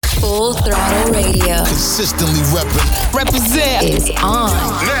Full Throttle Radio. Consistently Represent is on.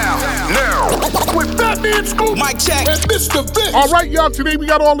 Now, with Batman Scoop, Mic check, and Mr. Vince. All right, y'all, today we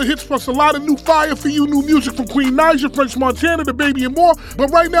got all the hits plus a lot of new fire for you. New music from Queen Naija, French Montana, The Baby, and more.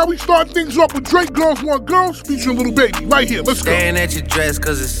 But right now we start things off with Drake, Girls Want Girls, featuring Lil Baby. Right here, let's go. Staring at your dress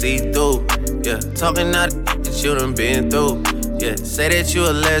cause it's see-through. Yeah, talking out that you done been through. Yeah, say that you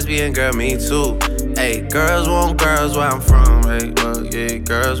a lesbian, girl, me too. Hey, girls want girls where I'm from. Hey, well, yeah,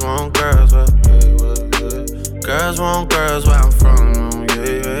 girls want girls where, hey, well, yeah. Girls want girls where I'm from.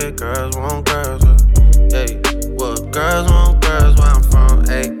 Yeah, girls want girls where, hey, well, girls want girls where I'm from.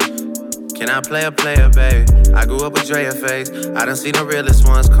 Hey, can I play a player, babe? I grew up with Drea face. I done seen the realest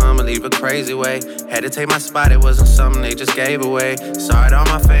ones come and leave a crazy way. Had to take my spot, it wasn't something they just gave away. Sorry to all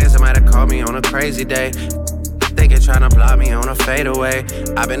my fans, they might have called me on a crazy day. Thinking tryna block me on a fadeaway.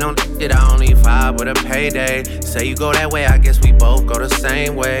 I've been on shit, I only vibe with a payday. Say you go that way, I guess we both go the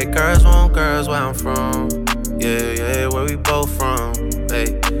same way. Girls want girls where I'm from. Yeah, yeah, where we both from.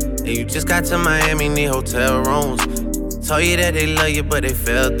 Hey, and you just got to Miami, need hotel rooms. Told you that they love you, but they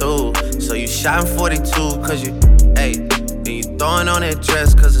fell through. So you shot in 42, cause you, hey, and you throwing on that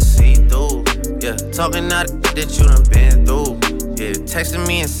dress cause it's see-through. Yeah, talking out that you done been through. Yeah, texting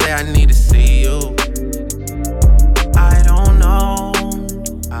me and say I need to see you. I don't know.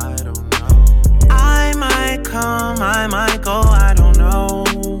 I might come, I might go, I don't know.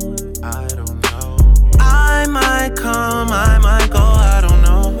 I might come, I might go, I don't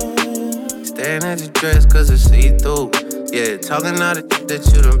know. Staring at your dress cause it's see-through. Yeah, talking all the that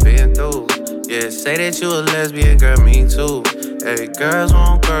you done been through. Yeah, say that you a lesbian, girl, me too. Hey, girls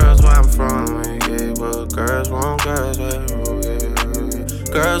want girls where I'm from. Yeah, well, girls want girls where, oh, yeah.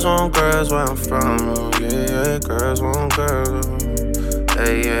 Girls want girls where I'm from. Oh, yeah, girls want girls.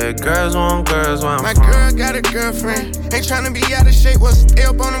 Hey, yeah, girls want girls where I'm My from. girl got a girlfriend. Ain't tryna be out of shape. What's the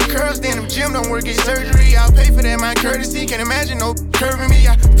up on them curls? Then them gym don't work, get surgery. I'll pay for that, my courtesy. Can't imagine no curving me.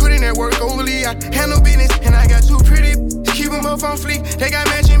 I put in that work overly. I handle business, and I got two pretty. Keep them both on fleek. They got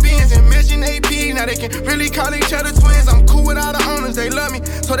matching beans and matching AP. Now they can really call each other twins. I'm cool with all the owners, they love me.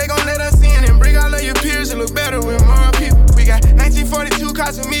 So they gon' let us in and bring all of your peers and look better with more people. We got 1942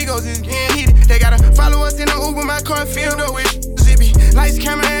 Casamigos, it's getting heated. They gotta follow us in the Uber, my car filled up with zippy. Lights,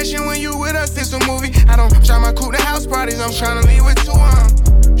 camera, action when you with us, it's a movie. I don't try my coupe to house parties, I'm tryna leave with two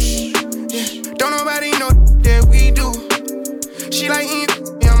shh, yeah. Don't nobody know that we do. She like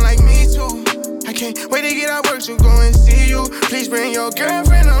I'm like me too. I can't wait to get out work to go and see you. Please bring your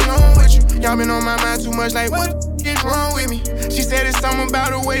girlfriend along with you. Y'all been on my mind too much, like what is wrong with me? She said it's something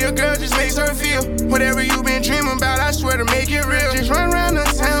about the way a girl just makes her feel. Whatever you been dreaming about, I swear to make it real. Just run around the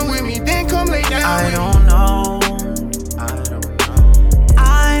town with me, then come lay down I with don't know.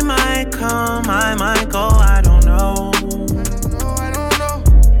 I might come, I might go, I don't know. I don't know.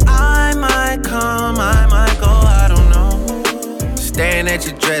 I might come, I might go, I don't know. Staring at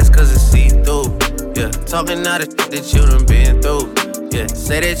your dress cause it's see-through. Yeah, talking all the that you done been through. Yeah,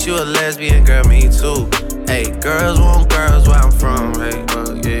 say that you a lesbian, girl, me too. Hey, girls want girls where I'm from. Hey,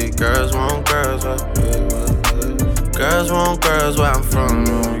 well, yeah, girls want girls where, yeah, well, yeah. Girls want girls where I'm from.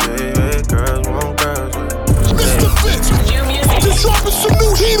 Yeah, yeah, girls want girls where, Mr. Vince, just dropping some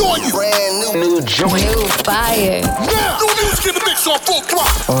new heat on you. Brand new joint. New fire. Now, new music in the mix on Full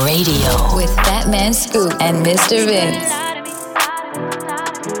Throttle Radio with Batman Scoop and Mr. Vince.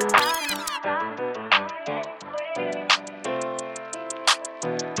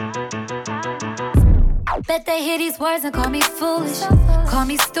 Bet they hear these words and call me foolish. Call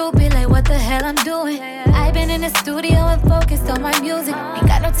me stupid, like what the hell I'm doing. I've been in the studio and focused on my music. Ain't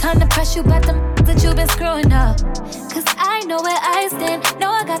got no time to press you about the that you've been screwing up. Cause I know where I stand.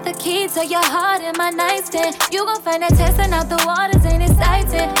 Know I got the key to your heart in my nightstand. You gon' find that testing out the waters ain't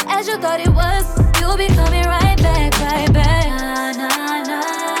exciting. As you thought it was, you'll be coming right back, right back. Nah, nah,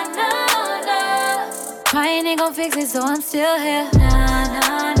 nah, nah, nah. Crying ain't gon' fix it, so I'm still here. Nah,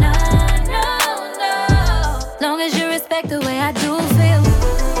 nah, nah. Long as you respect the way I do feel.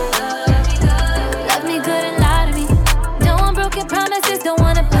 Love me good and lie to me. Don't want broken promises, don't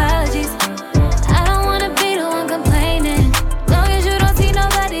want apologies. I don't wanna be the one complaining. Long as you don't see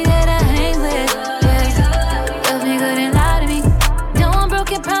nobody that I hang with. Yeah. Love me good and lie to me. Don't want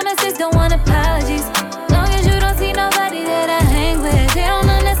broken promises, don't want apologies. Long as you don't see nobody that I hang with. They don't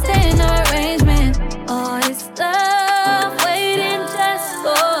understand no arrangement. Oh, it's love waiting just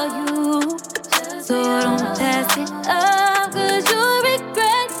for you. So don't pass it up, cause you'll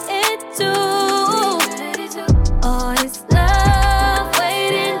regret it too. Oh, it's love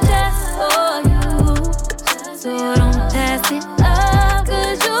waiting just for you. So don't pass it up,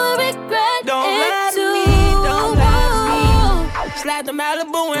 cause you'll regret it too. Don't lie to me. Slide to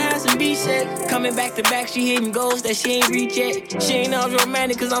Malibu house and be safe. Coming back to back, she hitting goals that she ain't reach yet. She ain't always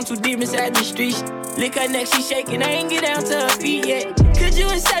romantic, cause I'm too deep inside the streets. Lick her neck, she shaking, I ain't get down to her feet yet. Could you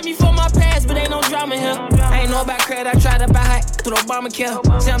accept me for my past, but ain't no drama here. I ain't know about credit, I tried to buy her through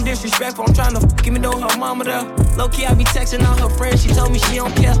Obamacare. Say I'm disrespectful, I'm trying to even though her mama there. Low key, I be texting all her friends, she told me she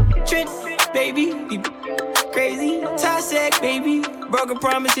don't care. Trent, baby, crazy, toxic, baby. Broken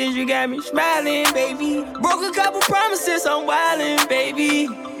promises, you got me smiling, baby. Broke a couple promises, I'm wildin', baby.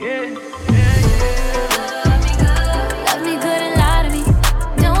 Yeah. Love me good and lie to me.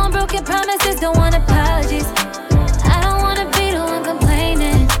 Don't want broken promises, don't want apologies. I don't wanna be the one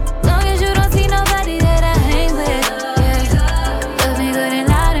complaining. Long as you don't see nobody that I hang with. Yeah. Love me good and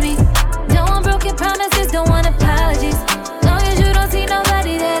lie to me. Don't want broken promises, don't want apologies. Long as you don't see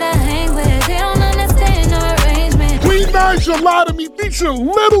nobody that I hang with. They don't understand no arrangement. Queen Naija Lie to Me featuring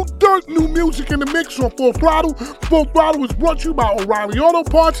Little Durk, new music in the mix on Full Throttle. Full Throttle is brought to you by O'Reilly Auto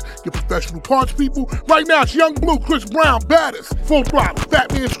Parts, your professional parts people. Right now, it's Young Blue, Chris Brown, Baddest. Full Throttle,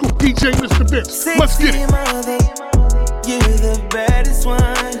 Fat Man Scoop, DJ Mr. Vince. Let's get it. You're the baddest one.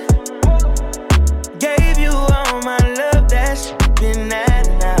 Gave you all my love, that's been at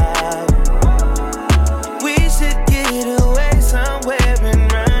now. We should get away somewhere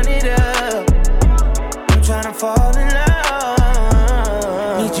and run it up. I'm trying to fall in love.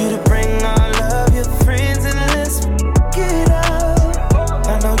 Need you to bring all of your friends and let's get up.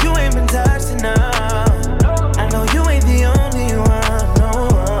 I know you ain't been touched enough. I know you ain't the only one, no.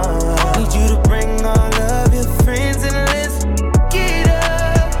 Need you to bring all of your friends and let's get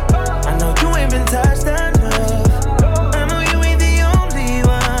up. I know you ain't been touched enough. I know you ain't the only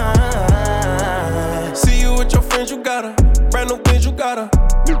one. See you with your friends, you got her. Brand new things, you got her.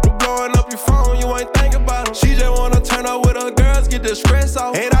 You blowing up your phone, you ain't thinking about her. She just wanna turn up with her girls, get the stress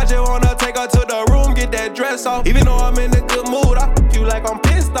off. And I just wanna take her to the room, get that dress off. Even though I'm in a good mood, I f you like I'm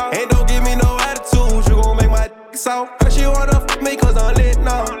pissed off. And don't give me no attitude, you gon' make my dick soft. Her she wanna f me cause I'm lit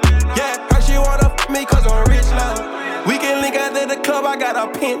now. Yeah, her she wanna f me cause I'm rich now. We can link after the club, I got her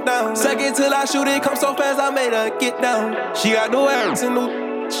pinned down. Second till I shoot it, come so fast, I made her get down. She got no ass and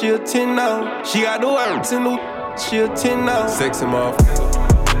no, she a 10 now. She got no ass and no, she a 10 now. Sexy motherfucker.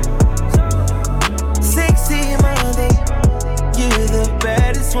 Sexy Monday, you're the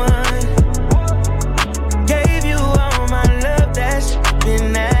baddest one. Gave you all my love, that's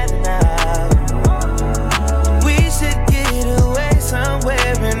been at now. We should get away somewhere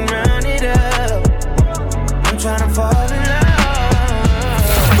and run it up. I'm trying to fall in love.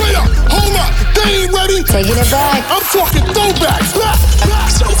 Wait up, hold up, they ain't ready. Taking it back. I'm talking throwbacks.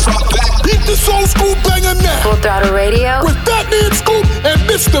 Beat this old school banger now. Full Throttle Radio. With Fat Man Scoop and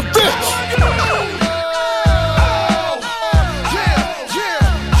Mr. Vince.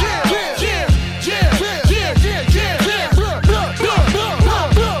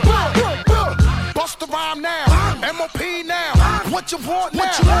 What you want now?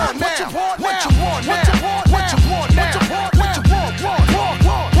 What you want now? What you want now? What you want now? What you want now? What you want now? What you want?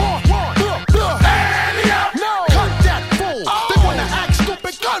 No, cut that fool. They wanna act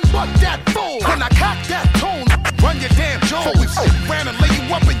stupid, gun butt that fool. When I cock that tone, run your damn Jones. Ran and lay you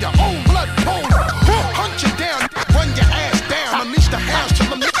up in your own blood pool. Hunt you down, run your ass down. Unleash the hounds till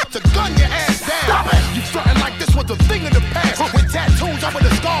them niggas to gun your ass down. You frontin' like this was a thing of the past. With tattoos over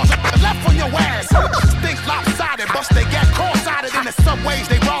the scars left on your ass. Think lopsided, bust they got cross-sided in the subways.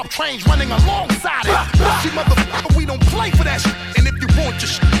 They rob trains running alongside it. See, motherfucker, we don't play for that shit. And if you want your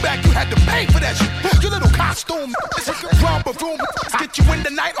shit back, you had to pay for that shit. Your little costume, romper room, get you in the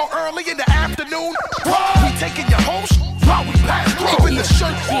night or early in the afternoon. We taking your host while we pass through. Keeping the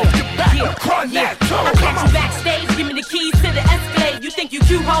shirt off your back, run that too. I catch you backstage, give me the keys to the Escalade. You think you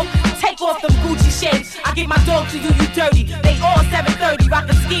cute, ho? Take off them Gucci shades. I get my dog to you, you dirty. They all 730, rock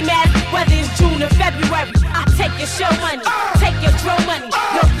a ski mask, whether it's June or February. I take your show money, take your dro money.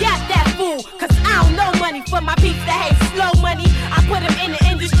 Yo, got that fool, cause I don't know money for my peeps that hate slow money. I put them in the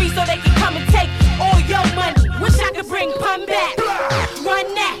industry so they can come and take all your money. Wish I could bring Pun back. Run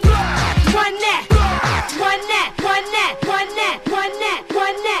that, run that, run that, run that, run that, run that, run that,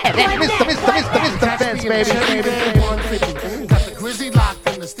 run that. Mr. Vince, baby. Got the Grizzy locked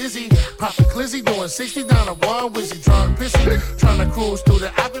in the stizzy. Pop the Glizzy doing 60 down a one. Wizzy drunk pissy. Trying to cruise through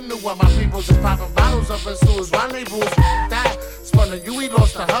the avenue while my peoples is popping bottles up in Sue's rendezvous. That spun a Yui,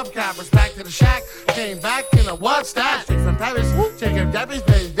 lost the hubcappers back to the shack. Came back in a what's that? Straight from Paris. Chicken Debbie's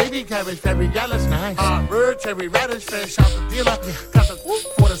baby cabbage, very yellows. Nice. Bird, cherry radish, fish out the dealer. Got the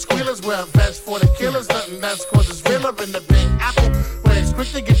for the squealers, wear a vest for the killers. Nothing less causes realer in the Big Apple. Where it's quick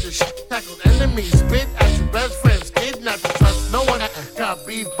to get the shit tackled. Enemies spit at your best friends. Kidnap you, trust no one. Got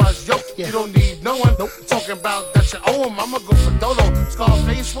beef buzz, yo. You don't need no one. Talking bragging about that you owe him. I'ma go for Dolo.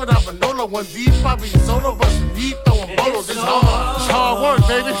 Scarface without Manolo. 1V, probably solo, but some deep throwing bolos. It's hard. It's hard work,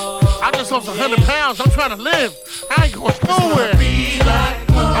 baby. I just lost 100 pounds. I'm trying to live. I ain't going nowhere.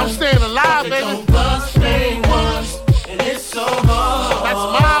 I'm staying alive, baby. And it's so hard. That's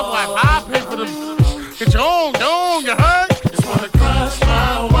my wife. I pay for them. Get your own, you heard? Just wanna crush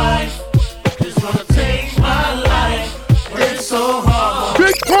my wife. Just wanna take my life. It's so hard.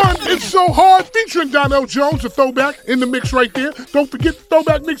 Big Pun, It's So Hard, featuring Donnell Jones, a throwback in the mix right there. Don't forget the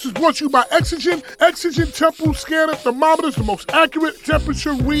throwback mix is brought to you by Exogen. Exogen Temple Scanner Thermometers, the most accurate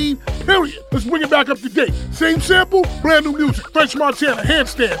temperature read, period. Let's bring it back up to date. Same sample, brand new music. French Montana,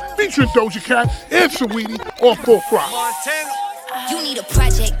 Handstand, featuring Doja Cat and Saweetie on Full Fry. You need a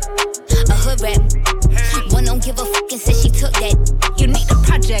project, a hood rap. One don't give a fuck and says she took that. You need a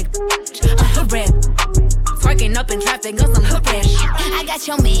project, a hood rap. Twerking up in traffic on some hood rap. I got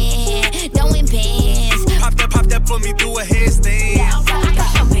your man, throwing bands. Pop that for me, do a headstand. I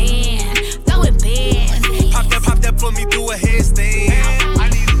got your man, throwing bands. Pop that for me, do a headstand. I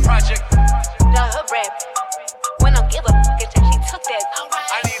need a project, the hood rap. One don't give a fuck and says she took that.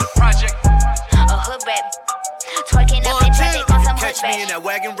 I need a project, a hood rap. Twerking up in traffic on some hood rap. Catch me in that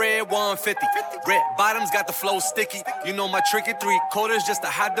wagon red 150. Red bottoms got the flow sticky. You know my trick at 3/4 just to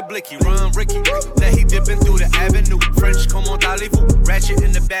hide the blicky. Run Ricky, that he dipping through the avenue. French, come on, Dalifu. Ratchet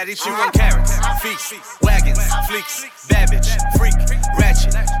in the baddie, she run carrots. Feast, wagons, fleeks, bad bitch, freak,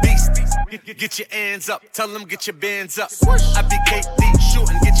 ratchet, beast. Get your hands up, tell them get your bands up. I be KD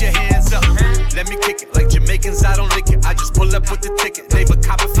shooting, get your hands up. Let me kick it like Jamaicans, I don't lick it. I just pull up with the ticket. Neighbor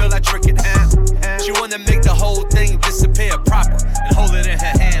copper feel I trick it. She wanna make the whole thing disappear proper and hold it in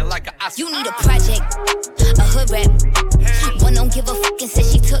her hand like an Oscar. You need a project, a hood rap. One don't give a fuck and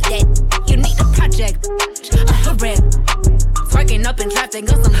says she took that. You need a project, a hood rap. Twerking up in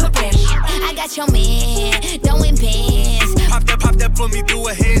traffic on some hood rap. I got your man, throwing bands. Pop that for me, do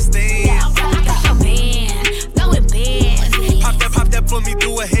a headstand. I got your man, throwing bands. Pop that for me,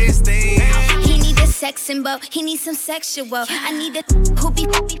 do a headstand. He need a sex symbol, he need some sexual. I need a who be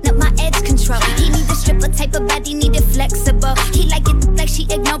up my edge control. He need a stripper type of body, need it flexible. He like it like she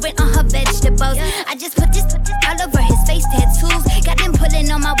ignorant on her vegetables. I just put this all over his face, tattoos. Got him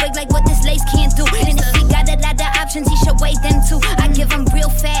pulling on my wig like what this lace can't do. And if he got a lot of options, he should weigh them too. I give him real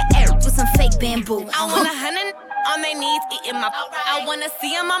fat air with some fake bamboo. I want 100 on their knees, eating my. I wanna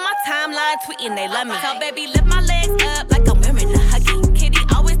see them on my timeline, tweeting they love me. So baby, lift my legs up like I'm wearing a huggy. Kitty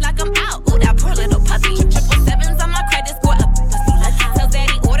always like I'm out. Ooh, that poor little puppy. 777s on my credit score up. Pussy lucky. Tell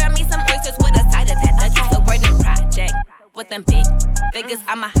daddy order me some oysters with a side of that nugget. So we're the project with them big figures.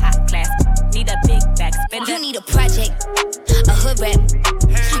 I'm a hot class. Need a big back spender. You need a project, a hood rap.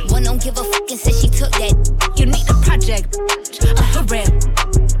 One don't give a fuck and says she took that. You need a project, a hood rap.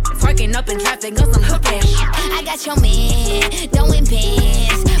 Twerking up in traffic on some hood rap. I got your man, throwing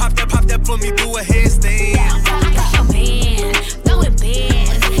bands. Pop that for me, do a headstand. I got your man, throwing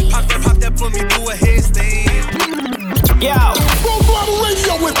bands. Pop that for me, do a headstand. Yo, Full Throttle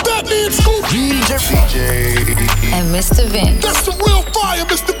Radio with Batman Scoop, DJ, and Mr. Vince. That's the real fire,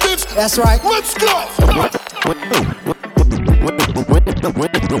 Mr. Vince. That's right. Let's go.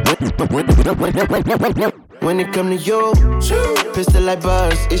 When it come to you, pistol like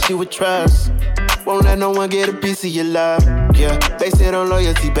buzz, issue with trust. Won't let no one get a piece of your love. Yeah, base it on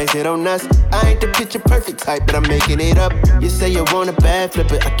loyalty, base it on us. I ain't the picture perfect type, but I'm making it up. You say you want a bad,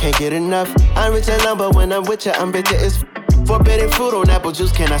 flip it, I can't get enough. I'm rich alone, but when I'm with you, I'm bitter as forbidden fruit on apple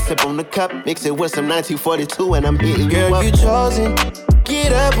juice, can I sip on the cup? Mix it with some 1942 and I'm hitting you up. Girl, you chosen.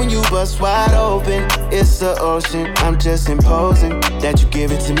 Get up when you bust wide open. It's the ocean, I'm just imposing that you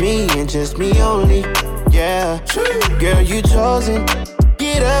give it to me and just me only. Yeah, girl, you chosen.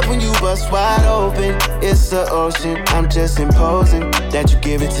 Get up when you bust wide open. It's the ocean, I'm just imposing that you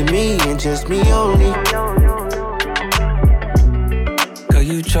give it to me and just me only. Girl,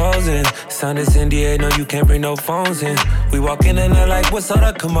 you chosen. Sound is in the air, no, you can't bring no phones in. We walk in and they're like, what's all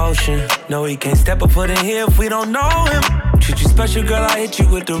the commotion? No, he can't step a foot in here if we don't know him. Treat you special, girl, I hit you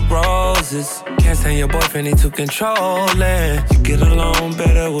with the roses. Can't stand your boyfriend, he too controlling. You get along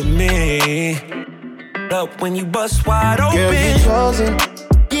better with me. Up when you bust wide open. Girl, you chosen.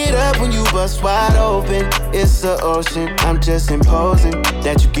 Get up when you bust wide open. It's the ocean, I'm just imposing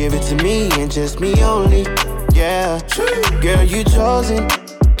that you give it to me and just me only. Yeah, girl, you chosen.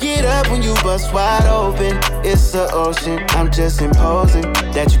 Get up when you bust wide open. It's the ocean, I'm just imposing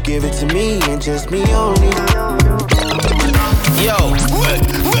that you give it to me and just me only. Yo,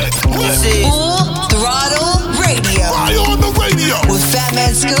 this is Full Throttle Radio. Fire on the radio with Fat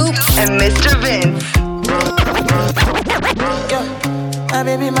Man Scoop and Mr. Vince. Yeah, my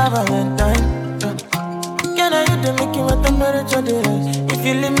baby, my Valentine. Yeah. matter to the rest. If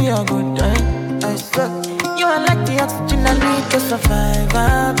you leave me a good time, I swear. You are like the oxygen I need to survive,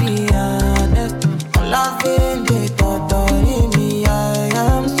 I'll be honest. I'm loving the thought of me, I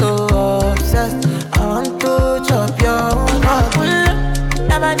am so obsessed. I want to chop your heart.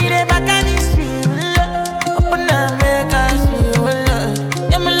 Never need a back and it's real. Open up, make us feel.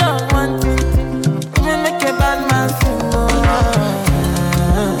 Yeah, my love, one thing. Me make a bad man sing.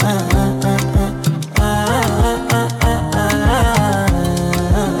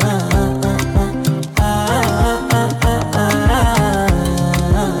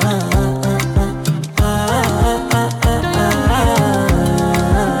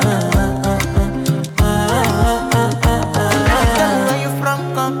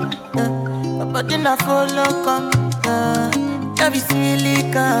 I follow come, every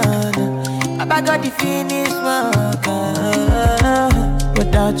silicon. I got the finish work.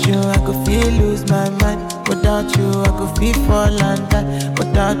 Without you, I could feel lose my mind. Without you, I could feel fall and die.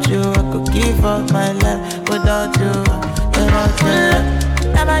 Without you, I could give up my life. Without you,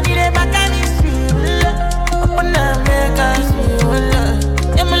 never need a back and it's real. Open up, make us feel.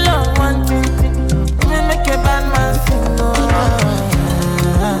 Yeah, my love, one thing. Me make a bad man sing.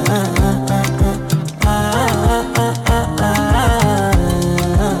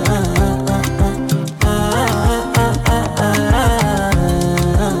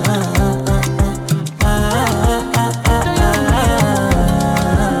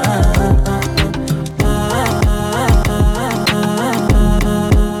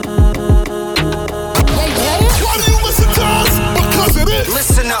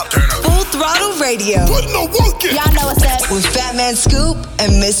 Radio. Putting the work in. Y'all know what's up with Fat Man Scoop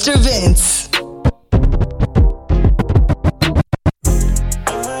and Mr. Vince.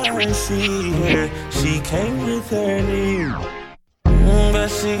 I see her, she came with her knee. But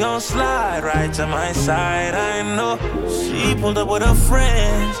she gon' slide right to my side. I know she pulled up with her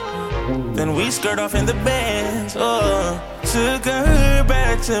friends. Then we skirt off in the Benz. Oh, took her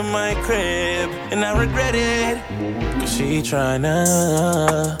back to my crib, and I regret it. Cause she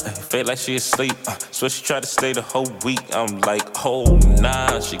tryna feel like she asleep. So she tried to stay the whole week. I'm like, oh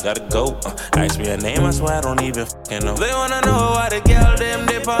nah, she gotta go. Ask me her name, I swear I don't even fucking know. They wanna know why the girl them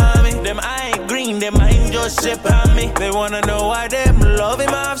dip on me. Them I ain't green, them I ain't just sip on me. They wanna know why them love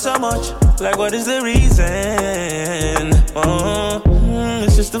him off so much. Like what is the reason?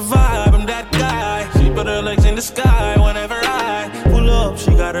 It's just the vibe, I'm that guy. She put her legs in the sky whenever I pull up.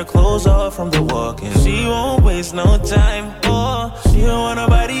 She got her clothes off from the walking. She won't waste no time. Oh, she don't want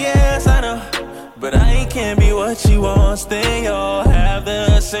nobody else, I know. But I can't be what she wants. They all have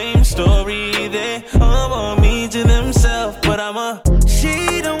the same story. They all want me to themselves, but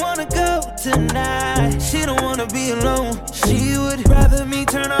she don't wanna go tonight. She don't wanna be alone. She would rather me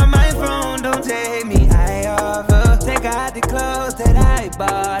turn on my phone. Don't take me eye off her. Take out the clothes that I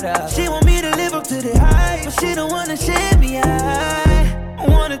bought her. She want me to live up to the hype, but she don't wanna share me. I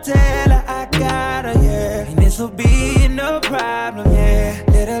wanna tell her I got her, yeah. And this'll be no problem, yeah.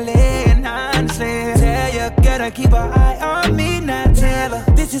 Literally and honestly, tell you gotta keep her eye on me. Not tell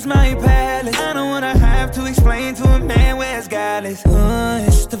her this is my palace. I don't wanna have to explain to a man where it's godless.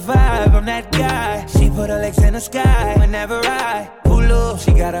 It's the vibe, I'm that guy. She put her legs in the sky whenever I pull up.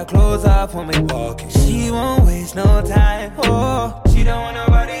 She got her clothes off when we walking. She won't waste no time. Oh, she don't want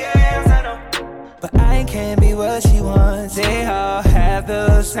nobody else, I know. But I can't be what she wants. They all have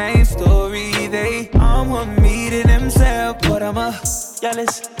the same story. They all want me to themselves, but I'm a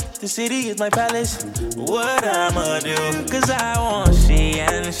jealous. The city is my palace. What I'ma do? Cause I want she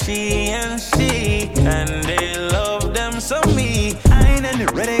and she and she, and they love them so me. I ain't in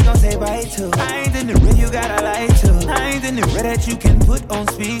the red, they gon' say bye to. I ain't in the red, you gotta lie to. I ain't in the red that you can put on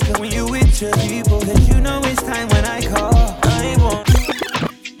speaker when you with your people. Cause you know it's time when I call. I won't.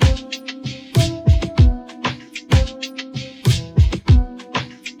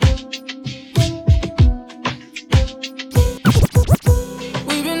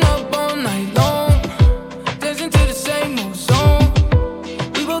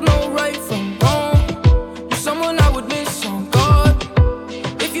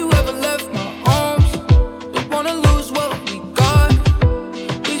 Wanna lose what we got.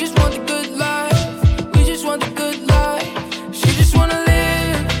 We just want the good life.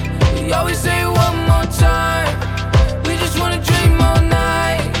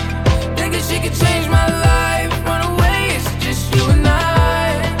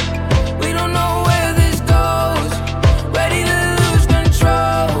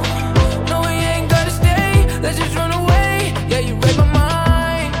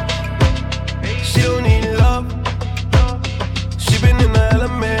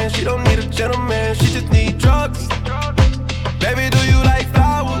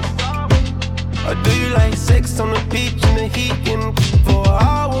 sex on the beach in the heat, getting for an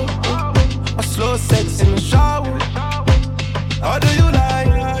hour. Or slow sex in the shower. Or do you like?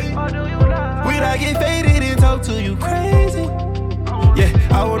 When I get faded and talk to you crazy. Yeah,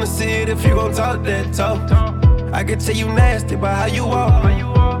 I wanna see it if you gon' talk that talk. I can tell you nasty by how you walk.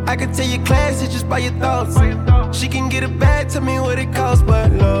 I can tell you classy just by your thoughts. She can get it back, tell me what it costs,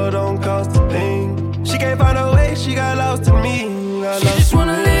 but love don't cost a thing. She can't find her way, she got lost to me. She just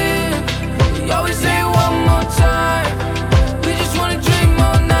wanna live. You always say one more time. We just wanna dream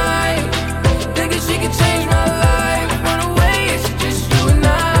all night. Thinking she can change my life. Run away, it's just you and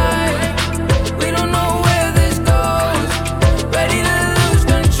I. We don't know where this goes. Ready to lose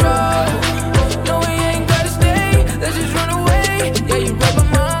control. No, we ain't gotta stay. Let's just run away. Yeah, you read my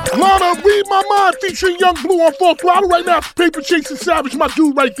mind. Lana, Read My Mind featuring Young Blue on Full Throttle. Right now, Paper Chasing Savage, my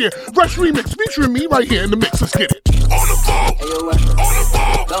dude right there. Fresh remix featuring me right here in the mix. Let's get it. On the ball, on the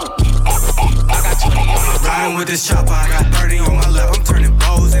ball. Riding with this chopper, I got 30 on my lap. I'm turning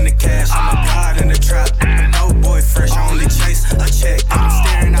bows into cash. I'm a god in the trap. No boy fresh, I only chase a check. I'm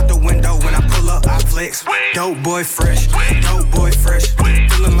staring out the window when I pull up, I flex. Dope boy fresh, dope boy fresh.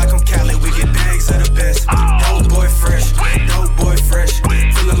 Feeling like I'm Cali, we get bags of the best. Dope boy fresh, dope boy fresh.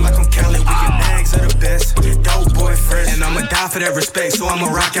 Feeling like I'm Cali, we get bags of the best. Dope boy fresh. And I'ma die for that respect, so I'ma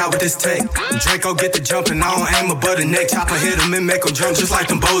rock out with this take. Draco get the jumping, I don't aim above the neck. Chopper hit him and make him jump just like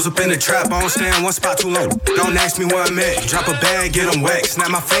them bows up in the trap. I don't stay in one spot too long. Don't ask me where I'm at. Drop a bag, get them whacked. Snap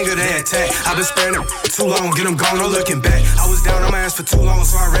my finger, they attack. I've been sparing it too long, get them gone, no looking back. I was down on my ass for too long,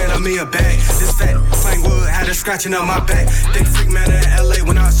 so I ran up me a bag. This fat plain wood had her scratching up my back. Thick freak man in LA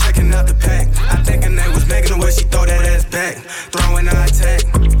when I was checking out the pack. I think her name was Megan, the way she throw that ass back. Throwing the attack,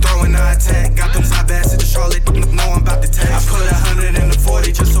 throwing the attack. Got them side bass to Charlotte, know I'm about to tag. I put 100 in the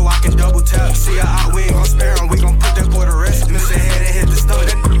 40 just so I can double tap. See her out, we ain't gon' spare him, we gon' put that boy to rest. Miss her head and hit the stone,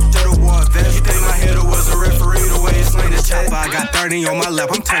 that should've wore a vest. You think my hitter was a referee, the way you sling the chopper. I got 30 on my lap,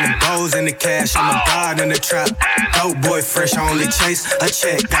 I'm turning bows into cash. I'm a god in the trap. Dope boy fresh, I only chase a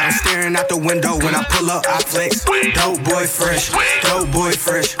check. Got him staring out the window when I pull up, I flex. Dope boy fresh, dope boy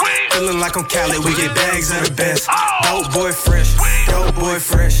fresh. Feeling like I'm Cali, we get bags of the best. Dope boy fresh, dope boy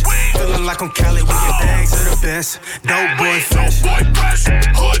fresh. Feeling like I'm Cali, we get bags of the best. Dope boy fresh. Dope boy fresh,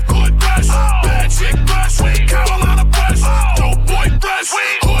 hood fresh, bad chick fresh, Carolina fresh. Dope boy fresh,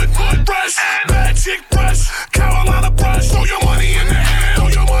 hood fresh, bad chick fresh, Carolina fresh. Throw your money in the air, throw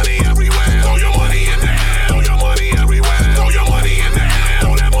your money everywhere. Throw your money in the air, throw your money everywhere. Throw your money in the air,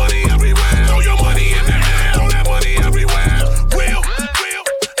 throw that money everywhere. Throw your money in the air, throw that money everywhere. Real,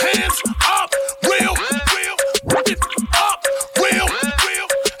 hands up, real, work it up, real,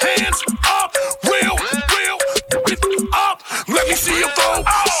 hands up, real, work it up. Let me see your phone,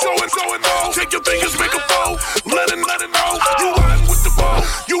 show it low. Take your fingers, make a fold, let it know. You riding with the ball,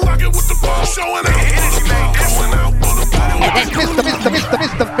 you rockin' with the ball, showing out, going out for the ball.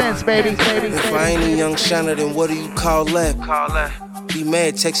 Mr. Vince, baby. If I ain't a young shiner, then what do you call that? Be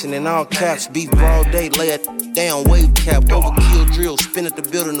mad, texting in all caps, beef broad day, lay it down, wave cap, overkill drill, spin at the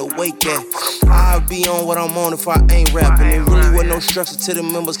building to wake at. I'll be on what I'm on if I ain't rapping. There really wasn't no structure till the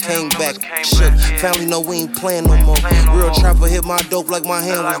members came back. Shook, family know we ain't playing no more. Real trapper hit my dope like my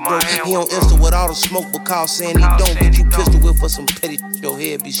hand was broke. He on Insta with all the smoke, but call saying he don't. Get you pistol whip for some petty, your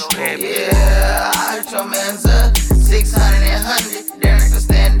head be strong. Yeah, I heard your man's up 600 and 100. Derek can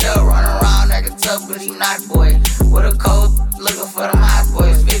stand up, run around like a tough, but he not boy. With a coat, looking for them hot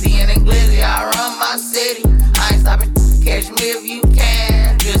boys. 50 in the glizzy, I run my city. I ain't stopping, catch me if you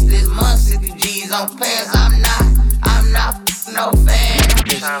can. Just this month, 60 G's on pants. I'm not no fan.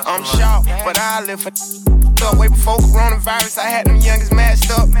 I'm shocked, but I live for up. Way before coronavirus, I had them youngest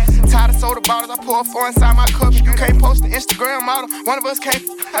masked up. Tired of soda bottles, I pour 4 inside my cup. You can't post an Instagram model, one of us can't.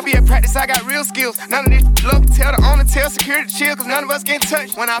 I be at practice, I got real skills. None of this look, tell the owner, tell security chill, cause none of us get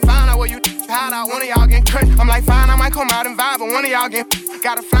touched. When I found out where you hide out, one of y'all get cut. I'm like, fine, I might come out and vibe, but one of y'all get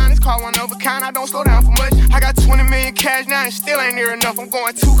gotta find this car, one of a kind, I don't slow down for much. I got 20 million cash now and still ain't near enough. I'm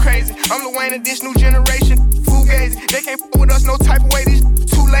going too crazy. I'm the Wayne of this new generation. Fugazi, they can't f with us no type of way, these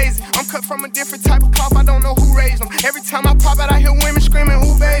too lazy. I'm cut from a different type of cloth, I don't know who raised them. Every time I pop out, I hear women screaming,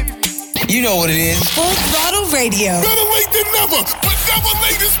 ooh, baby. You know what it is. Full Throttle Radio. Better late than never, but never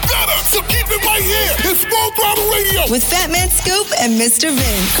late is better. So keep it right here. It's Full Throttle Radio. With Fat Man Scoop and Mr.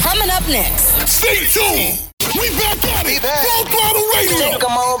 Vince. Coming up next. Stay tuned. We back at it. Full Throttle Radio.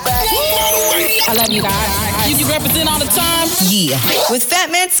 Come on back. Full Throttle Radio. I love you guys. You represent all the time. Yeah. With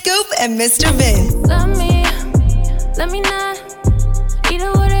Fat Man Scoop and Mr. Vince. Let me not.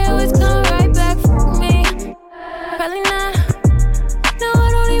 Either way, they always come right back for me. Probably not. No,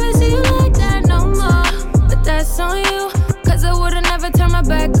 I don't even see you like that no more. But that's on you. Cause I would've never turned my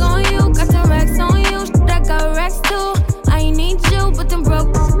back on you. Got the racks on you. That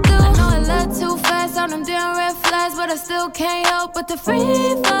but I still can't help but to free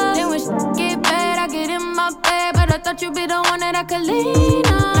fall. Then when shit get bad, I get in my bed, but I thought you'd be the one that I could lean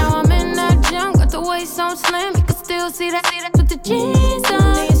on. Now I'm in that gym, got the waist on slim, you can still see that with the jeans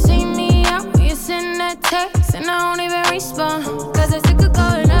on. Then you see me out when you send that text, and I don't even respond, cause it's sick of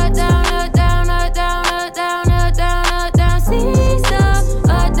going up, down, up, down, up, down, up, down, up, down, up, down, seesaw,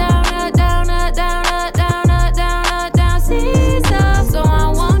 up, down, up, down, up, down, up, down, up, down, up, down, seesaw. So I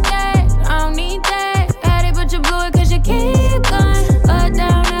want that, I don't need that. Had it, but you blew it cause you keep going. Up,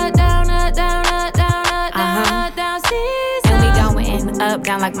 down, up, down, up, down, up, down, up, down, up, down, seesaw. And we going up,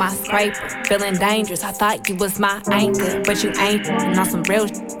 down like my scraper. Feeling dangerous, I thought you was my anchor, but you ain't. And on some real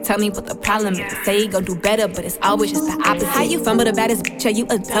shit, tell me what the problem is. Say you gon' do better, but it's always just the opposite. How you fumble the baddest bitch, yeah, you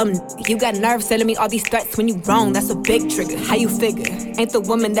a dumb nigga. You got nerve sending me all these threats when you wrong, that's a big trigger. How you figure? Ain't the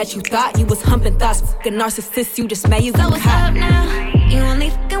woman that you thought, you was humping thoughts. Fucking narcissist, you just made you so what's up now? You only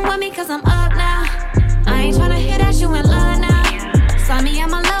fucking with me cause I'm up now. I ain't tryna hear that you in love now. Saw me at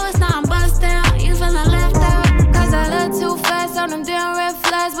my lowest, now I'm bust down. You feeling left out, cause I look too fast on them damn red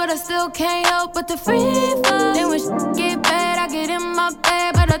flags, but I still can't help but to free fall. Then when shit get bad, I get in my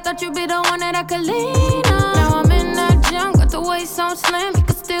bed, but I thought you'd be the one that I could lean on. Now I'm in that gym, got the waist on slim, you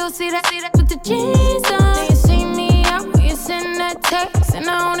can still see that with the jeans on. Then you see me out when you send that text, and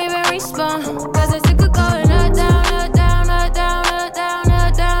I don't even respond, cause it's sick of going up, down, up, down, up, down, up, down,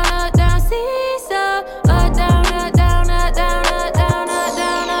 up, down, up, down, seesaw, up, down, up, down, up, down, up, down, up,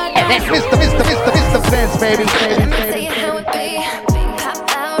 down, up, down. Mr. Vince, baby. Tell you how it be. Pop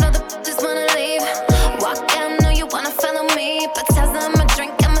out, all the bitches wanna leave. Walk down, know you wanna follow me, but tell them I'm a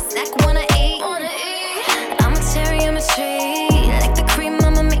drink, I'm a snack, wanna eat. I'm a cherry, I'm a tree. Like the cream,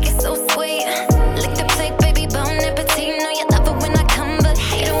 I'ma make it so sweet. Lick the plate, baby, bon appetit. Know you love it when I come, but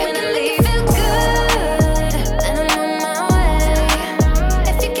hate it when I leave. Feel good, then I'm on my way.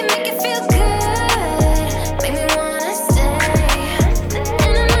 If you can make it feel good, make me wanna stay.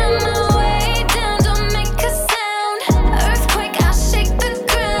 And I'm on my way down, don't make a sound. Earthquake, I'll shake the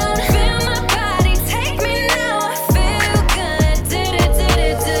ground. Feel my body, take me now. I feel good,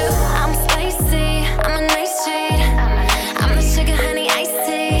 do. I'm spicy, I'm a nice shade. I'm the sugar, honey, iced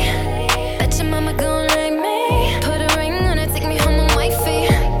tea. Bet your mama gon' like me. Put a ring on it, take me home, I'm wifey.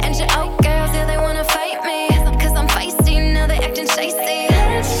 And your old girls, yeah, they wanna fight me. Cause I'm feisty, now they acting shysty.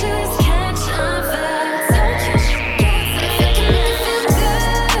 Let's just catch a vibe. If you can make it feel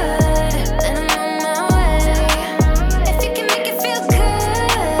good, then I'm on my way. If you can make it feel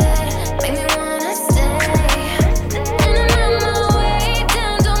good, make me wanna stay. And I'm on my way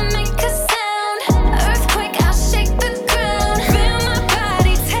down, don't make a sound. Earthquake, I'll shake the ground. Feel my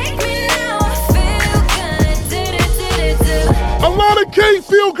body, take me now. I feel good, do. A lot of K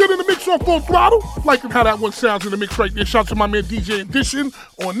feel good in the mix on Full Throttle. Liking how that one sounds in the mix right there. Shout out to my man DJ Edition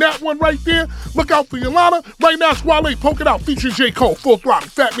on that one right there. Look out for Yolanda. Right now, it's Wale, Poke It Out, featuring J. Cole, Full Throttle,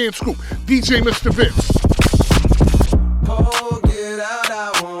 Fat Man Scoop, DJ Mr. Vince. Poke it out,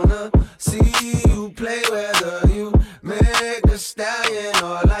 I wanna see you play, whether you make a stallion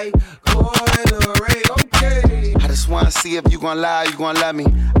or like Coil Ray, okay. I just wanna see if you gon' lie, you gon' love me.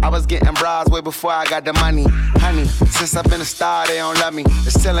 I was getting bras way before I got the money. Honey, since I've been a star, they don't love me.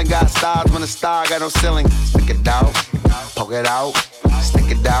 The ceiling got stars when the star got no ceiling. Stick it out, poke it out, stick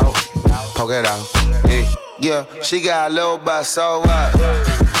it out, poke it out. Yeah, she got a little butt, so what?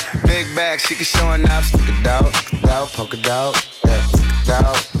 Big bag, she can show enough. Stick it out, poke it out, yeah, stick it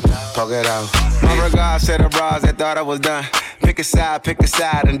out, poke it out. My regards to the bras that thought I was done. Pick a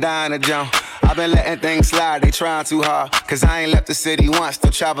side, and dine a jump. I've been letting things slide, they trying too hard. Cause I ain't left the city once,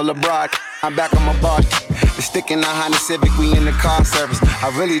 still travel abroad. I'm back on my bar. The stick in the Honda Civic, we in the car service. I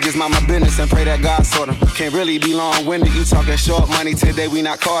really just mind my business and pray that God sort 'em. Can't really be long-winded, you talking short money today, we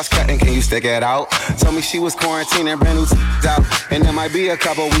not cost cutting. Can you stick it out? Told me she was quarantining, brand new out. And there might be a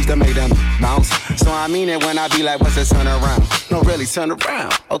couple weeks to make them bounce. So I mean it when I be like, what's the turn around? No, really, turn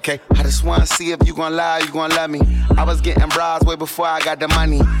around. Okay, I just wanna see if you gon' lie, you gon' love me. I was getting bras way before I got the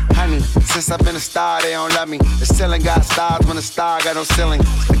money. Honey, since I've been a star, they don't love me. The ceiling got stars when the star got no ceiling.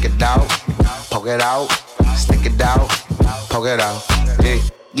 Stick it out, poke it out, stick it out, poke it out.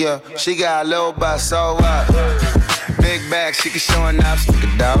 Yeah, she got a little butt, so what? Big bag, she can show enough. Stick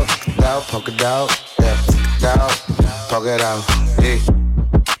it out, poke it out, yeah, stick it out, poke it out.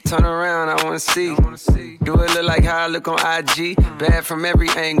 Turn around, I wanna see. Do it look like how I look on IG? Bad from every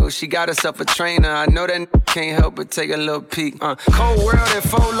angle. She got herself a trainer. I know that can't help but take a little peek. Cold World and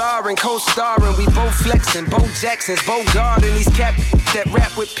Faux Lauren, co-starring. We both flexing, Bo Jackson's, Bo Garden. These cap that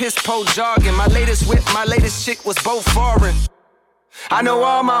rap with piss po jargon. My latest whip, my latest chick was both foreign. I know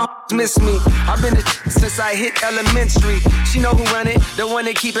all my hoes miss me. I've been since I hit elementary. She know who run it, the one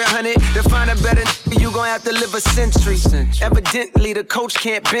that keep it 100. To find a better you gon' have to live a century. Evidently the coach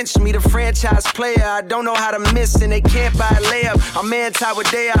can't bench me. The franchise player, I don't know how to miss, and they can't buy a layup. I'm anti what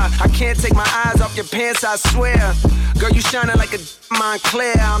they are. I can't take my eyes off your pants, I swear. Girl, you shining like a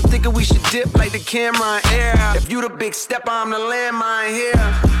Montclair. I'm thinking we should dip like the camera in air. If you the big stepper, I'm the landmine here.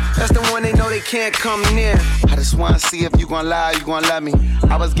 That's the one they know they can't come near. I just wanna see if you gon' lie, you gon' love me.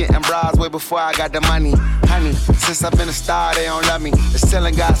 I was getting bras way before I got the money. Honey, since I've been a star, they don't love me. The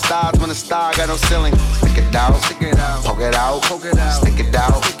ceiling got stars when the star got no ceiling. Stick it out, poke it out, stick it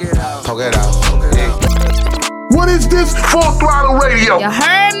out, poke it out. Yeah. What is this? Full Throttle Radio. You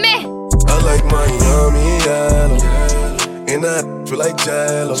heard me? I like my yummy yellow, and I feel like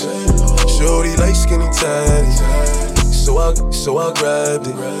Jello. Shorty like skinny tatties, so I grabbed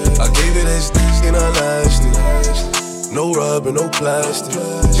it. I gave it as and I lashed it. No rubber, no plastic.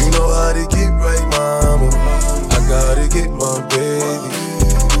 You know how to get right, mama. I gotta get my baby.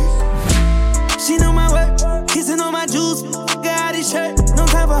 She know my work, kissing on my juice. Got his shirt, no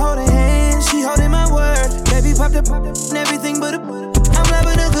time for holding hands. She holding my word. Baby popped up and everything but a. I'm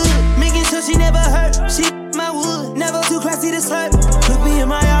loving her good, making sure she never hurt. She my wood, never too classy to slut. Look me in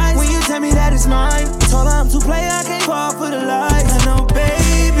my eyes when you tell me that it's mine. Told her I'm too play, I can't fall for the lies. I know,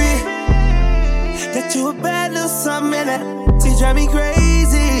 baby, that you a bad little something, and that she drive me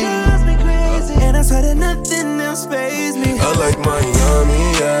crazy. And I swear that nothing else fazes me. I like my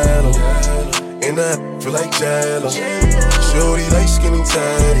yummy yellow, and I feel like Jello. Shorty like skinny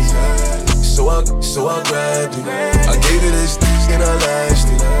tatties, so I grabbed it. I gave it as and I lashed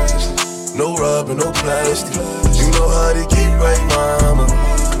it. No rubber, no plastic. You know how to get right, mama.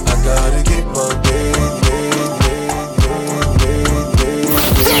 I gotta get my baby.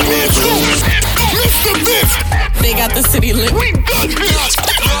 Mr. Vince. They got the city lit. We got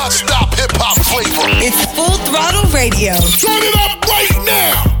non-stop hip-hop flavor. It's Full Throttle Radio. Turn it up right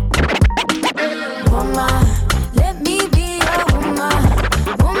now. Woman, let me be your woman.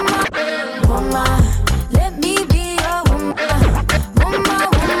 Woman, woman, let me be your woman. Woman,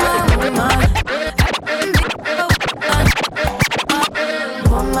 woman, woman.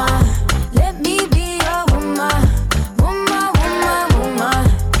 Woman, let me be your woman. Woman, woman, woman.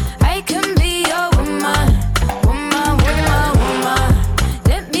 I can be your woman. Woman, woman, woman.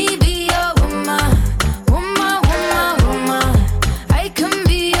 Let me be your woman. Woman, woman, woman. I can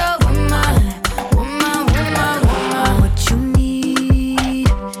be your woman. Woman, woman, woman. What you need?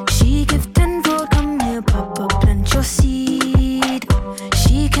 She give tenfold. Come here, Papa, plant your seed.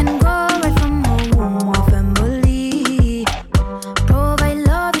 She can grow right from her womb of family. Provide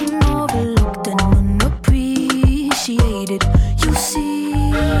love you overlooked and unappreciated. You see,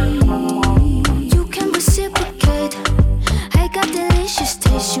 you can reciprocate. I got delicious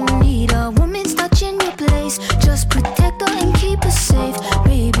taste. You need a woman's touch in your place. Just protect her and keep her safe.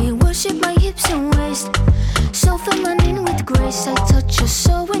 Baby, worship my hips and waist. So feminine with grace. I touch your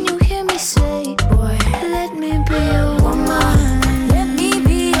soul when you hear me say, boy, let me be your woman. Let me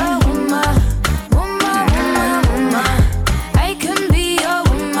be your woman. Woman, woman, woman. I can be your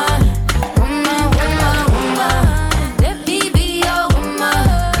woman. Woman, woman, woman. Let me be your woman.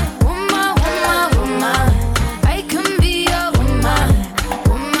 Woman, woman, woman. I can be your woman. Woman,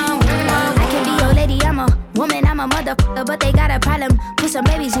 woman, woman. I can be your lady. I'm a woman. I'm a motherfucker, but they got a problem. Put some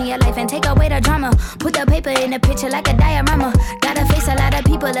babies in your life and take away the drama. Put the paper in the picture like a diorama. Gotta face a lot of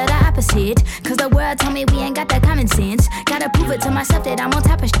people that are opposite. Cause the world told me we ain't got that common sense. Gotta prove it to myself that I'm on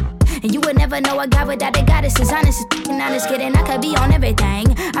top of shit. And you would never know a guy without a goddess is honest. Honest kidding, I could be on everything.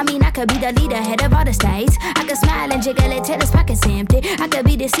 I mean, I could be the leader, head of all the states. I could smile and jiggle it till his pockets empty. I could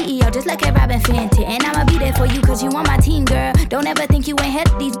be the CEO just like a Robin Fenty. And I'ma be there for you cause you on my team, girl. Don't ever think you ain't had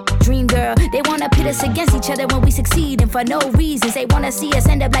these dream, girl. They wanna pit us against each other when we succeed. And for no reasons, they wanna see us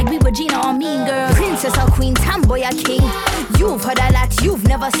end up like we were Gina or Mean Girl. Princess or queen, tomboy or king. You've heard a lot you've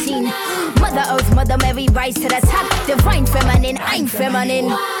never seen. Mother Earth, Mother Mary, rise to the top. Divine feminine, I'm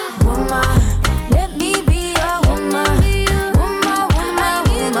feminine. Woman, let me be your woman. Woman, woman,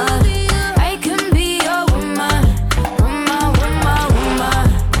 woman. I can be your woman. Woman, woman, woman.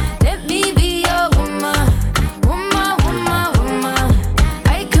 Let me be your woman. Woman, woman, woman. I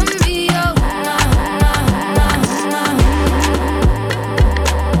can be your woman.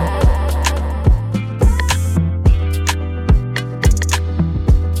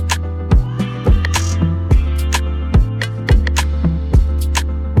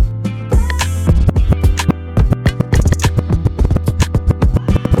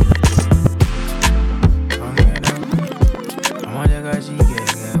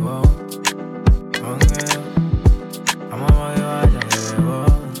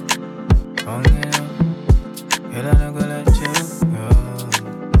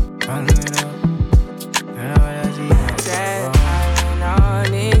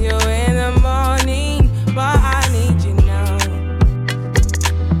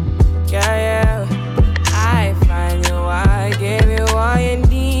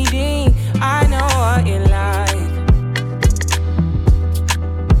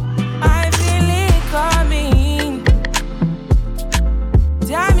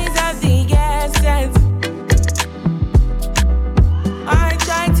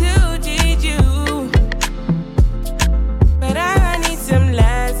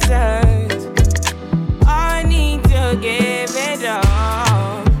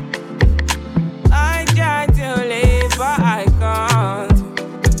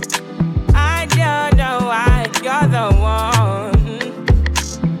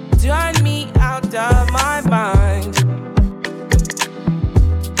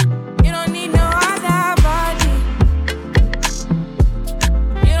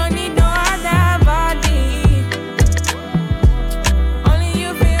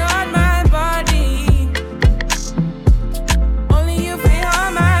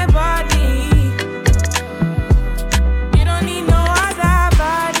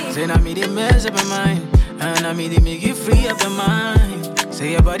 I mean, they make you free up your mind.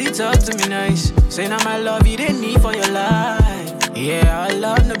 Say your body talk to me nice. Say now my love you didn't need for your life. Yeah, our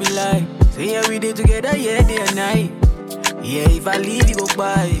love no be like. Say yeah, we did together, yeah, day and night. Yeah, if I leave, you go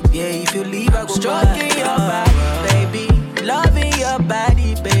by. Yeah, if you leave, I go stroking by. Your body, baby. Loving your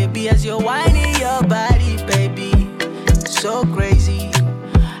body, baby. As you're whining your body, baby. So crazy.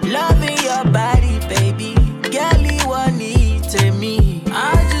 Loving your body, baby. Girl, you want need to me.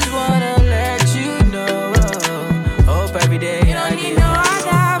 I just wanna let you know. Hope every day you don't need no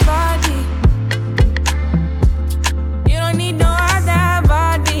other body. You don't need no other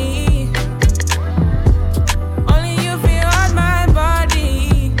body. Only you feel on my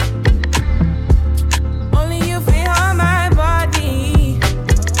body. Only you feel on my body.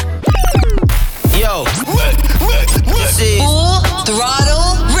 Yo, this is Full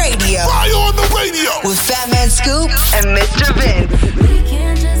Throttle Radio. Fire on the radio with Fat Man Scoop and Mr. Vince. We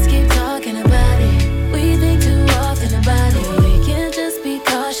can't just keep talking about it. We think too often about it. We can't just be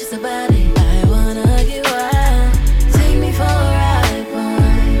cautious about it. I wanna get wild. Take me for a ride,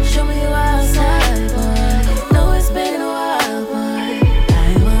 boy. Show me you outside, boy. Know it's been a while, boy.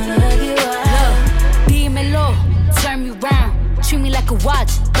 I wanna get wild. Dímelo, turn me round. Treat me like a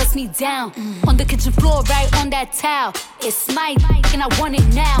watch, bust me down. On the kitchen floor, right on that towel. It's my and I want it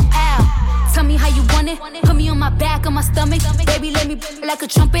now. Ow. Tell me how you want it. Put me on my back, on my stomach. Baby, let me like a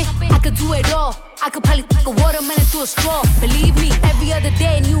trumpet. I could do it all. I could probably take a watermelon through a straw. Believe me, every other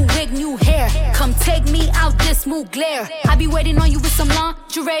day, new wig, new hair. Come take me out this smooth glare. I be waiting on you with some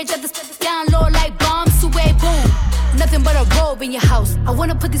lingerie. At the down low like bombs. Suede boom. Nothing but a robe in your house. I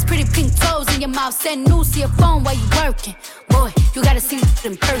wanna put these pretty pink toes in your mouth. Send news to your phone while you working. Boy, you gotta see it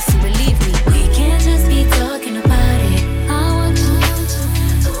in person, believe me. We can't just be talking about it. I want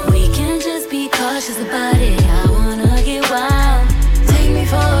to. We can't just be cautious about it. I wanna get wild. Take me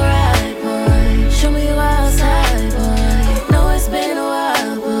for a ride, boy. Show me you outside, boy. Know it's been a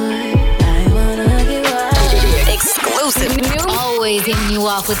while, boy. I wanna get wild. Exclusive. Always hitting you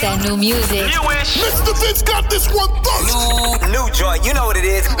off with that new music. Mr. Vince got this one first. New joint, you know what it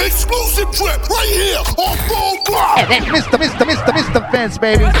is. Exclusive trip right here on Full Throttle. Mr. Vince,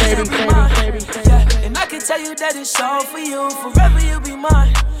 baby. Yeah, and I can tell you that it's all for you. Forever you'll be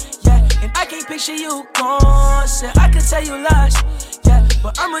mine. Yeah, and I can't picture you gone. Said I can tell you lies. Yeah,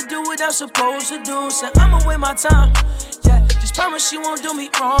 but I'ma do what I'm supposed to do. Said I'ma win my time. Yeah, just promise you won't do me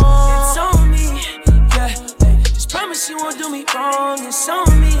wrong. It's on me. Yeah, hey, just promise you won't do me wrong. It's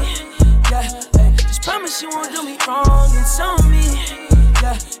on me. Yeah, hey, just promise you won't do me wrong. It's on me.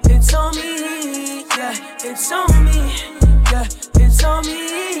 Yeah, it's on me. Yeah, it's on me. Yeah, it's on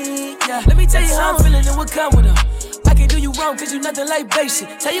me. Yeah, let me tell you how I'm feeling and what come with them. I can't do you wrong cause you nothing like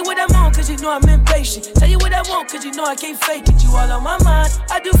basic. Tell you what I'm on cause you know I'm impatient. Tell you what I want cause you know I can't fake it. You all on my mind.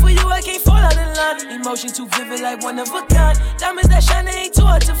 I do for you, I can't fall out of line. Emotion too vivid like one of a kind. Diamonds that shine, they ain't too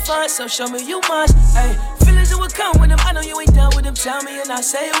hard to find. So show me you mine. Ay, feelings that would come with them. I know you ain't down with them. Tell me and I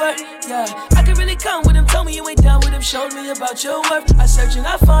say word. Yeah, I can really come with them. Told me you ain't down with them. Showed me about your worth. I search and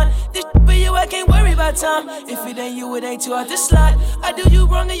I find this for you, I can't worry about time. If it ain't you, it ain't too hard to slide. I do you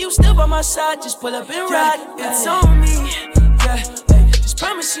wrong and you still by my side. Just pull up and ride. It's on me. Yeah, hey, just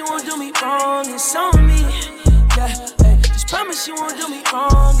promise you won't do me wrong. It's on me. Yeah, hey, just promise you won't do me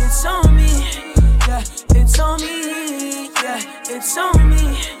wrong. It's on me. Yeah, it's on me. Yeah, it's on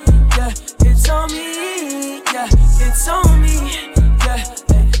me. Yeah, it's on me. Yeah, it's on me. Yeah,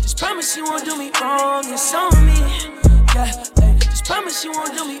 hey, just promise you won't do me wrong. It's on me. Yeah, hey, just promise you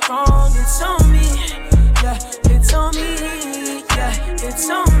won't do me wrong. It's on me. Yeah, it's on me. Yeah, it's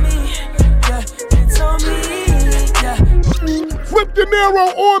on me. Yeah, it's on me. Yeah. Flip De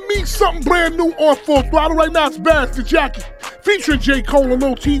Niro on me, something brand new on Full Throttle. Right now it's Bastard Jackie featuring J. Cole and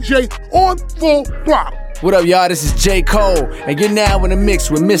Lil TJ on Full Throttle. What up, y'all? This is J. Cole, and you're now in the mix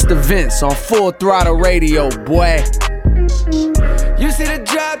with Mr. Vince on Full Throttle Radio, boy. You see the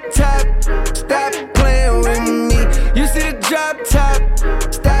drop top, stop playing with me. You see the drop top,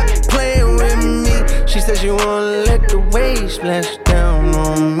 stop playing with me. She says you wanna let the waves splash down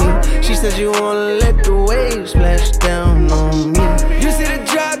on me. She says you wanna let the waves splash down on me. You see the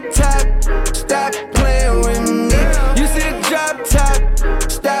drop top, stop playing with me. You see the drop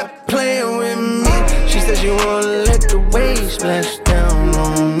top, stop playing with me. She says you wanna let the waves splash down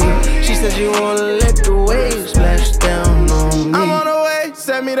on me. She says you wanna let the waves splash down on me. I'm on the way,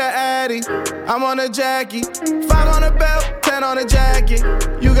 send me the Addy. I'm on the Jackie, 5 on the belt, 10 on the jacket.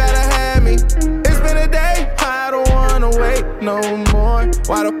 You gotta have me. It's been a day, I don't wanna wait no more.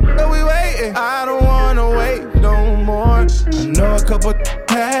 Why the f are we waiting? I don't wanna wait no more. I know a couple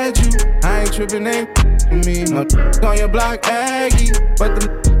had you, I ain't tripping, ain't me. No on your block Aggie, but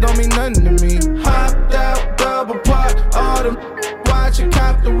them don't mean nothing to me. Hopped out, for them. Watch you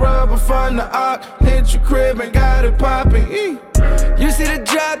cop the rubber from the arc. Hit your crib and got it poppin'. You see the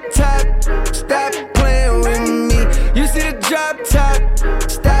drop top, stop playing with me. You see the drop top,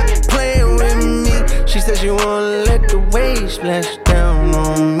 stop playing with me. She says you wanna let the waves splash down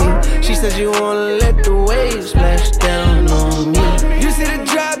on me. She says you wanna let the waves splash down on me. You see the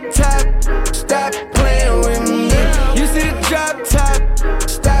drop top, stop playing with me. You see the drop top,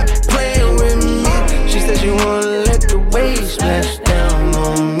 stop playing with me. She says you wanna let the waves splash down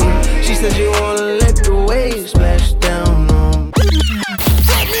on me. She says you wanna let the waves splash down on me.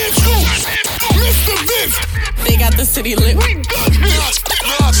 Mr. Vince. They got the city lit.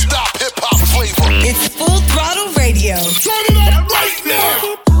 Non-stop hip-hop flavor. It's Full Throttle Radio. Turn it up right now.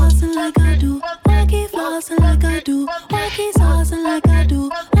 Keep flossing like I do. Why keep flossing like I do? Why keep saucing like I do?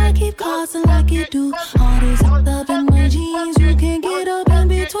 Why keep crossing like you do? All this up in my jeans, you can't get up in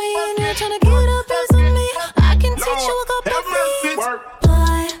between. You're trying to get a piece of me. I can teach you a couple things.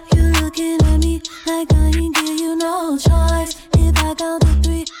 Why you looking at me like I ain't give you no choice? If I count to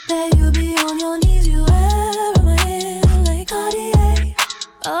 3, then you be on your knees. You ever my hand like Cartier.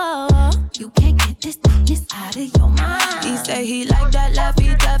 Oh, you can't get this out of your mind. He say he like that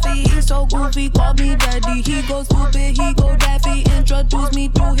Laffy Taffy. He's so goofy, call me daddy. He goes stupid, he go daffy. Introduce me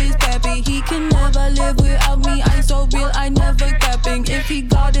to his pappy. He can never live without me. I'm so real, I never capping. If he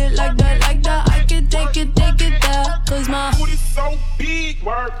got it like that, I can take it there. Cause my booty so big,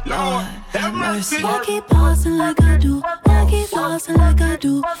 work, Lord, have mercy. I keep flossing like I do. I keep flossing like I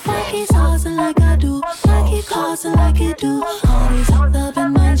do. I keep saucing like I do. I keep crossing like you do. All these up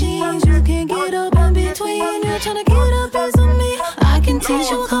in my jeans, you can't get up in between. You're trying to get a piece of me. I can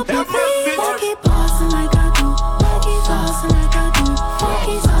teach you a couple of things. I keep flossing like I do. I keep flossing like I do. I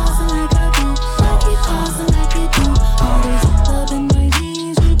keep saucing like I do. I keep crossing like you do. All these up in my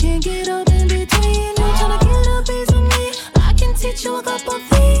jeans, you can't get up in between. You're trying to get a piece of me. I can teach you a couple of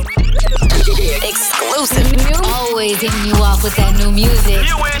things. Exclusive new. Always hitting you off with that new music.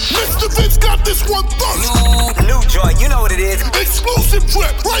 Mr. Vince got this one first. New joint, you know what it is. Exclusive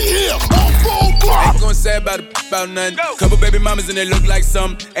trip right here on Full Throttle. Ain't gonna say about nothing. Couple baby mamas and they look like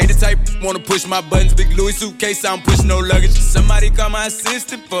some. Ain't the type wanna push my buttons. Big Louis suitcase, I don't push no luggage. Somebody call my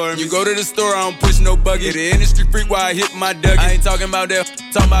assistant for me. You go to the store, I don't push no buggy. The industry freak while I hit my Dougie. I ain't talking about that,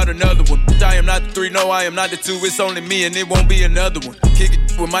 talking about another one. I am not the 3, no, I am not the 2. It's only me and it won't be another one. Kick it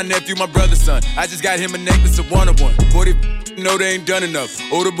with my nephew, my brother's son. I just got him a necklace of one. 40 know they ain't done enough.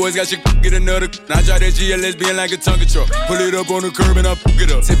 Older boys got shit, get another. I try that GLS being like a Tonka truck. Pull it up on the curb and I fuck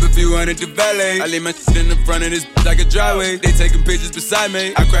it up. Tip a few hundred to valet. I leave my shit in the front of this like a driveway. They taking pictures beside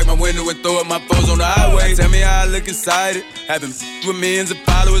me. I crack my window and throw up my foes on the highway. Tell me how I look inside it. Having with millions of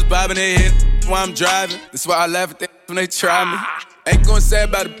followers bobbing their head while I'm driving. That's why I laugh at them when they try me. Ain't gonna say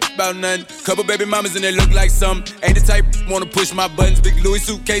about nothing. Couple baby mamas and they look like some. Ain't the type wanna push my buttons. Big Louis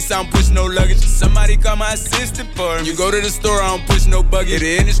suitcase, I don't push no luggage. Somebody call my assistant for me. You go to the store, I don't push no buggy.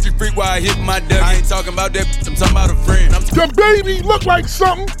 The industry freak while I hit my Dougie. I ain't talking about that, I'm talking about a friend. The baby look like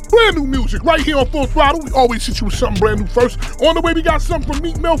something. Brand new music right here on Full Throttle. We always hit you with something brand new first. On the way, we got something from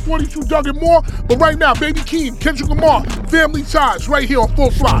Meek Mill, 42 Doug and more. But right now, Baby Keem, Kendrick Lamar, Family Ties right here on Full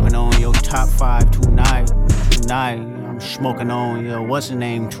Throttle. Smoking on your top 5 tonight. I'm smoking on your what's the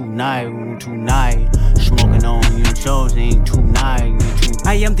name tonight. Smoking on your shows ain't tonight.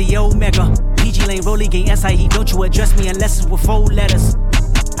 I am the Omega. PG Lane, Rolly Gang, SIE. Don't you address me unless it's with 4 letters.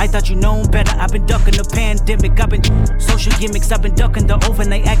 I thought you known better. I've been ducking the pandemic. I've been social gimmicks. I've been ducking the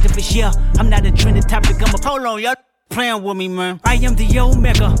overnight activists. Yeah, I'm not a trending topic. I'm a polo. Y'all playing with me, man. I am the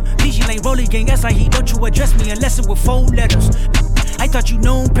Omega. PG Lane, Rolly Gang, SIE. Don't you address me unless it's with 4 letters. I thought you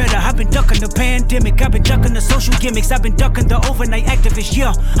known better. I've been ducking the pandemic. I've been ducking the social gimmicks. I've been ducking the overnight activists.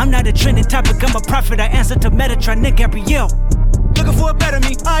 Yeah, I'm not a trending topic. I'm a prophet. I answer to Metatron, Nick Gabrielle. Looking for a better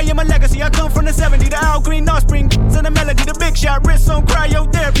me. I am a legacy. I come from the 70s. The Al Green offspring. And the melody. The big shot. Wrist on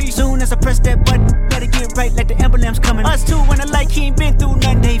cryotherapy. Soon as I press that button, let it get right like the emblem's coming. Us two when I like he ain't been through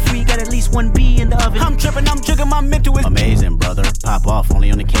nothing. Day free. Got at least 1 B in the oven. I'm tripping. I'm jigging. My mental is amazing, brother. Pop off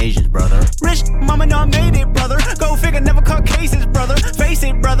only on occasions, brother. Rich mama know I made it, brother. Go figure, never caught cases, brother. Face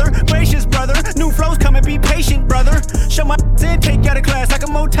it, brother. Gracious, brother. New flows coming, be patient, brother. Show my and take you out of class. I can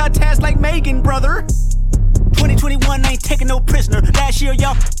multitask like Megan, brother. 2021, I ain't taking no prisoner. Last year,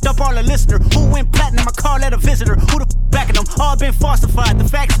 y'all up all the listener. Who went platinum? I call that a visitor. Who the backing them? All been falsified. The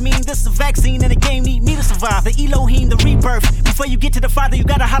facts mean this is a vaccine and the game need me to survive. The Elohim, the rebirth. Before you get to the Father, you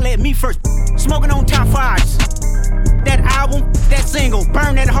gotta holler at me first. Smoking on top 5s. That album, that single,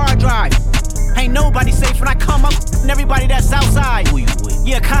 burn that hard drive. Ain't nobody safe when I come up, and everybody that's outside.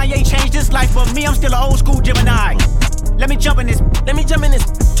 Yeah, Kanye changed his life, but me, I'm still an old school Gemini. Let me jump in this.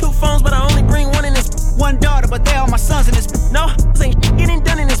 2 phones, but I only bring 1 in this. one daughter, but they all my sons in this. No, this ain't getting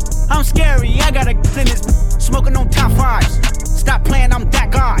done in this. I'm scary, I got a in this. Smoking on top fives. Stop playing, I'm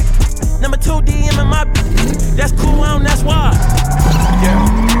that guy. Number 2 DM in my. That's cool, that's why. Yeah.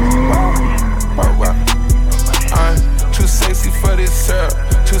 Wow. I'm too sexy for this syrup.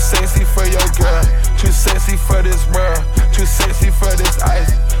 Too sexy for your girl. Too sexy for this world. Too sexy for this ice.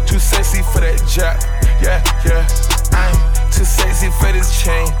 Too sexy for that jack. Yeah. I'm too sexy for this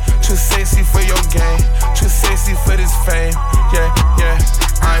chain. Too sexy for your game. Too sexy for this fame. Yeah.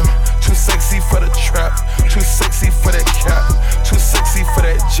 I'm too sexy for the trap. Too sexy for that cap. Too sexy for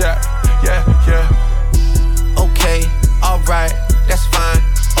that jack. Yeah. Okay, alright, that's fine.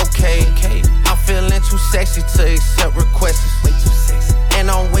 Okay. I'm feeling too sexy to accept requests. Way too sexy. And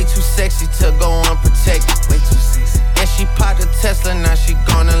I'm way too sexy to go unprotected. Way too sexy. And she popped a Tesla, now she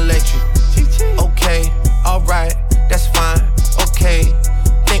gonna let you. Okay, alright, that's fine. Okay.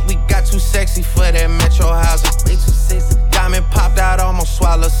 Think we got too sexy for that Metro housing. Way too sexy. Diamond popped out, almost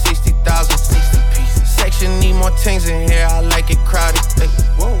swallowed 60,000. 60 pieces. Section need more things in here, I like it crowded. Hey,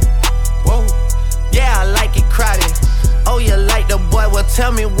 whoa. Yeah, I like it crowded. Oh, you like the boy? Well,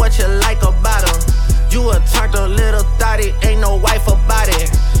 tell me what you like about him. You a turned a little thotty, ain't no wife about it.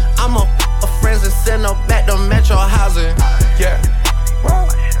 I'm a friends and send her back to Metro housing. Yeah. Wow.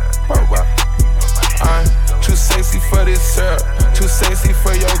 I'm too sexy for this syrup. Too sexy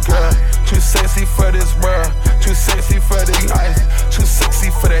for your girl. Too sexy for this world. Too sexy for this ice. Too sexy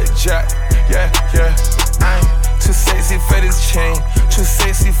for that jack. Yeah. I'm too sexy for this chain. Too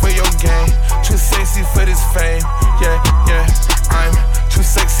sexy for your game. Too sexy for this fame. Yeah. I'm too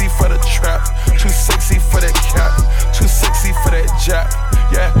sexy for the trap. Too sexy for that cap. Too sexy for that jack.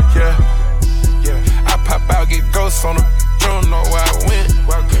 Yeah. I pop out, get ghosts on the. Don't know where I went.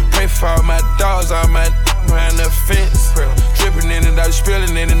 Pray for all my dogs, all my behind the fence. Dripping in it, I was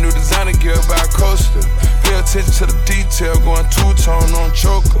spilling in a new designer gear by Coaster. Pay attention to the detail, going two-tone on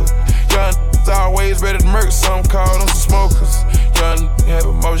choker. Young always ready to murk, some call them some smokers. Young have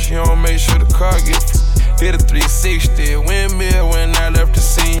emotion, you don't make sure the car gets. Did a 360, windmill when I left the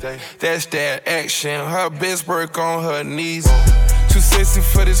scene. That's that action, her best work on her knees. Too sexy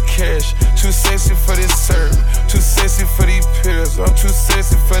for this cash, too sexy for this serve, too sexy for these pills, I'm too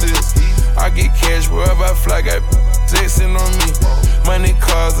sexy for this. I get cash wherever I fly, got texting on me. Money,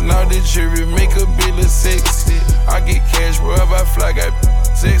 cars, and all this jewelry make a bill of sexy. I get cash wherever I fly, got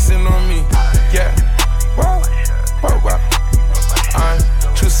texting on me. Yeah. Wow. I'm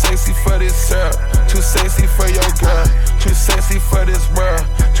too sexy for this syrup, too sexy for your girl, too sexy for this world,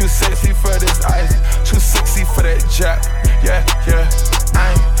 too sexy for this ice, too sexy for that jack. Yeah.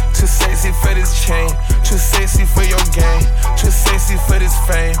 I'm too sexy for this chain, too sexy for your game, too sexy for this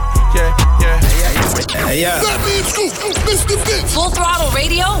fame. Yeah. That means Mr. Vince. Full Throttle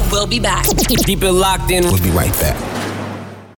Radio will be back. Keep it locked in. We'll be right back.